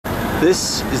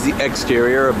This is the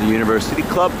exterior of the University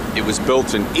Club. It was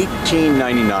built in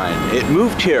 1899. It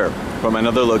moved here from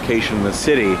another location in the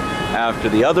city after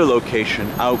the other location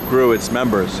outgrew its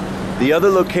members. The other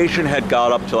location had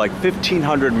got up to like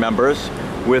 1,500 members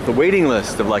with a waiting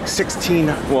list of like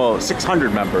 600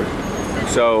 members.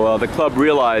 So the club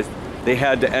realized they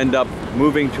had to end up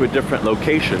moving to a different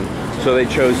location, so they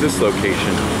chose this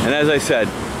location. And as I said,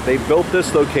 they built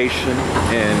this location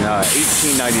in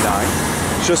 1899.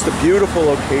 It's just a beautiful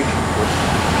location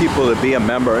for people to be a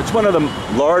member. It's one of the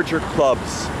larger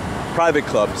clubs, private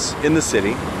clubs in the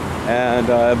city, and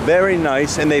very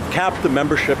nice. And they've capped the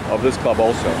membership of this club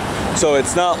also. So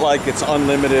it's not like it's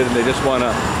unlimited and they just want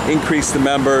to increase the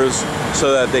members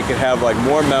so that they could have like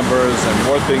more members and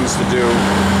more things to do.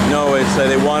 No, it's that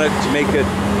they want it to make it,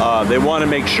 they want to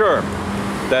make sure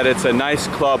that it's a nice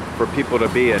club for people to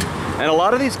be in. And a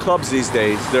lot of these clubs these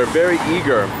days, they're very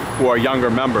eager for younger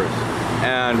members.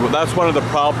 And that's one of the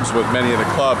problems with many of the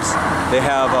clubs. They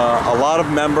have a lot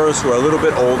of members who are a little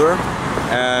bit older,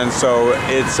 and so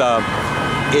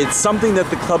it's something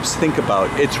that the clubs think about.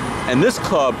 And this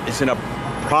club is in a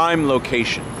prime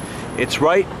location. It's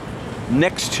right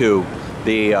next to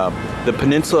the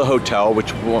Peninsula Hotel,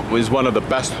 which was one of the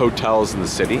best hotels in the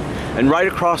city, and right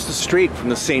across the street from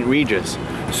the St. Regis.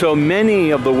 So many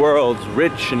of the world's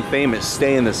rich and famous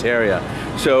stay in this area.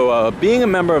 So being a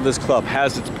member of this club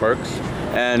has its perks,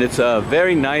 and it's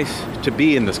very nice to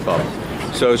be in this club.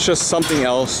 So it's just something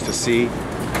else to see,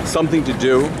 something to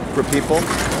do for people.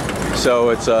 So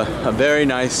it's a very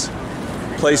nice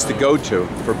place to go to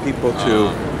for people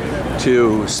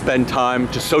to spend time,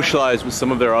 to socialize with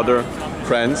some of their other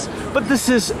friends. But this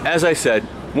is, as I said,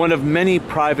 one of many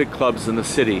private clubs in the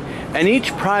city, and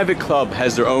each private club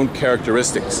has their own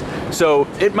characteristics. So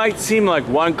it might seem like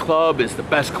one club is the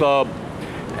best club,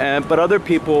 but other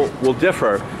people will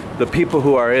differ. The people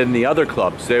who are in the other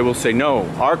clubs, they will say, no,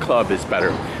 our club is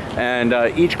better. And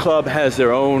each club has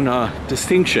their own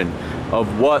distinction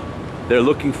of what they're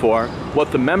looking for,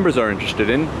 what the members are interested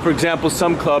in. For example,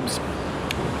 some clubs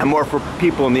are more for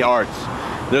people in the arts.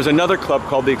 There's another club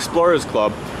called the Explorers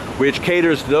Club, which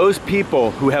caters to those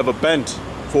people who have a bent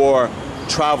for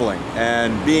traveling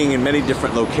and being in many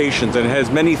different locations, and it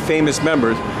has many famous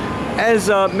members, as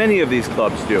many of these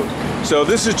clubs do. So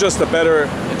this is just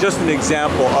an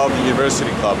example of the University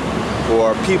Club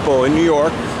for people in New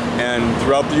York and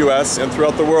throughout the US and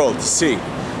throughout the world to see.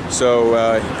 So,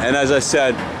 and as I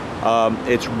said,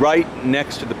 it's right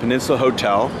next to the Peninsula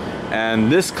Hotel,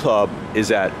 and this club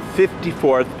is at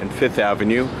 54th and 5th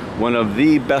Avenue, one of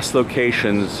the best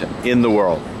locations in the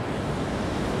world.